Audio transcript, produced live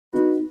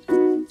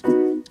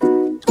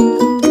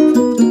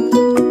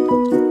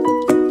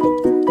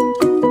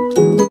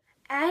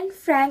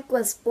Frank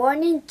was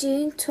born in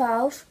June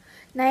 12,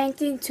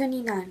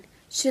 1929.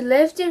 She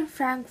lived in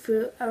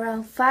Frankfurt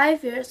around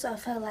 5 years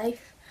of her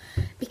life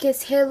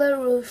because Hitler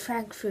ruled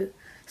Frankfurt.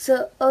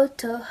 So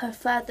Otto, her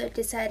father,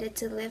 decided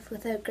to live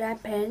with her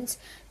grandparents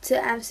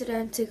to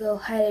Amsterdam to go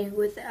hiding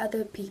with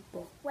other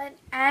people. When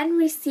Anne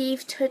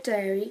received her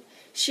diary,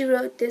 she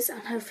wrote this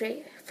on her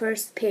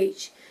first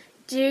page.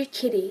 Dear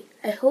Kitty,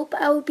 I hope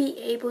I will be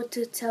able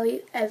to tell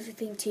you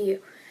everything to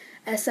you,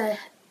 as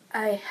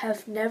I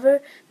have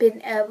never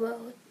been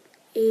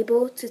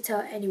able to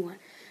tell anyone,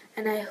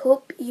 and I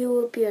hope you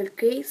will be a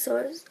great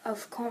source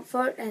of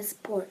comfort and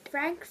support.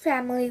 Frank's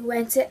family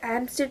went to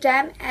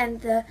Amsterdam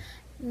and the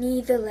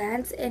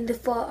Netherlands in the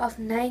fall of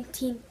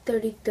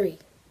 1933.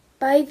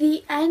 By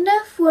the end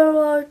of World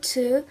War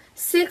II,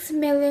 6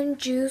 million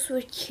Jews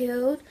were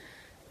killed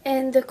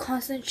in the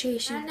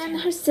concentration camp. Anne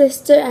and her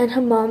sister and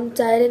her mom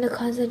died in a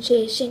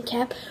concentration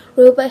camp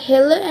ruled by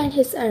Hitler and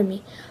his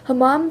army. Her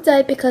mom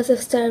died because of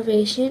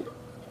starvation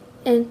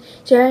on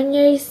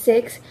January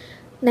 6,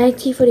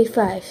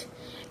 1945,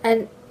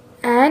 and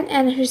Anne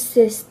and her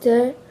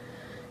sister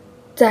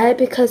died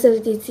because of a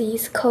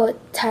disease called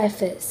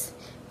typhus.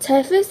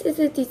 Typhus is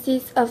a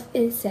disease of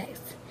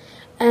insects,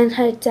 and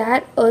her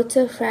dad,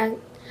 Otto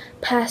Frank,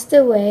 passed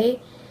away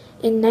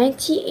in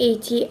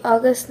 1980,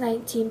 August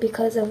 19,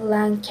 because of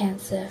lung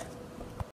cancer.